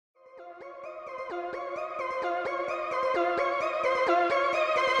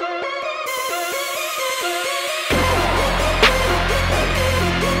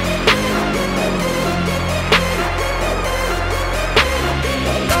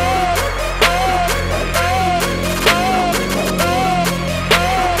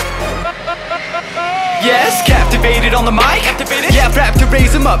Captivated on the mic? Captivated? Yeah, rap to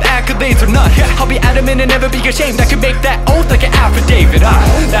raise them up, accolades or none. I'll be adamant and never be ashamed. I can make that oath like an affidavit.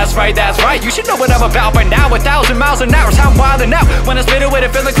 That's right, you should know what I'm about by now. 1,000 miles an hour, sound wild and out. When I spit it with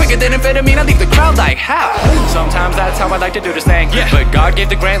it, feeling quicker than amphetamine, I leave the crowd like, how? Sometimes that's how I like to do this thing, but God gave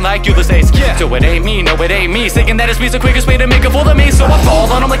the grant like Ulysses. So it ain't me, no it ain't me, saying that it's me the quickest way to make a fool of me. So I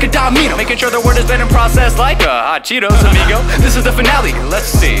fall on him like a domino, making sure the word has been in process like hot cheetos, amigo. This is the finale,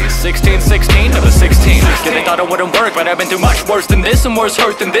 let's see, 16, number 16. They thought it wouldn't work, but I've been through much worse than this, and worse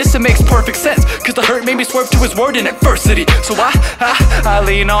hurt than this. It makes perfect sense, cause the hurt made me swerve to his word in adversity. So I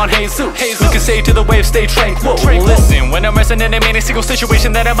lean on Jesus. Who can say to the waves, stay tranquil. Listen, when I'm resting in any single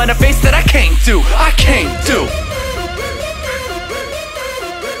situation that I'm gonna face, that I can't do.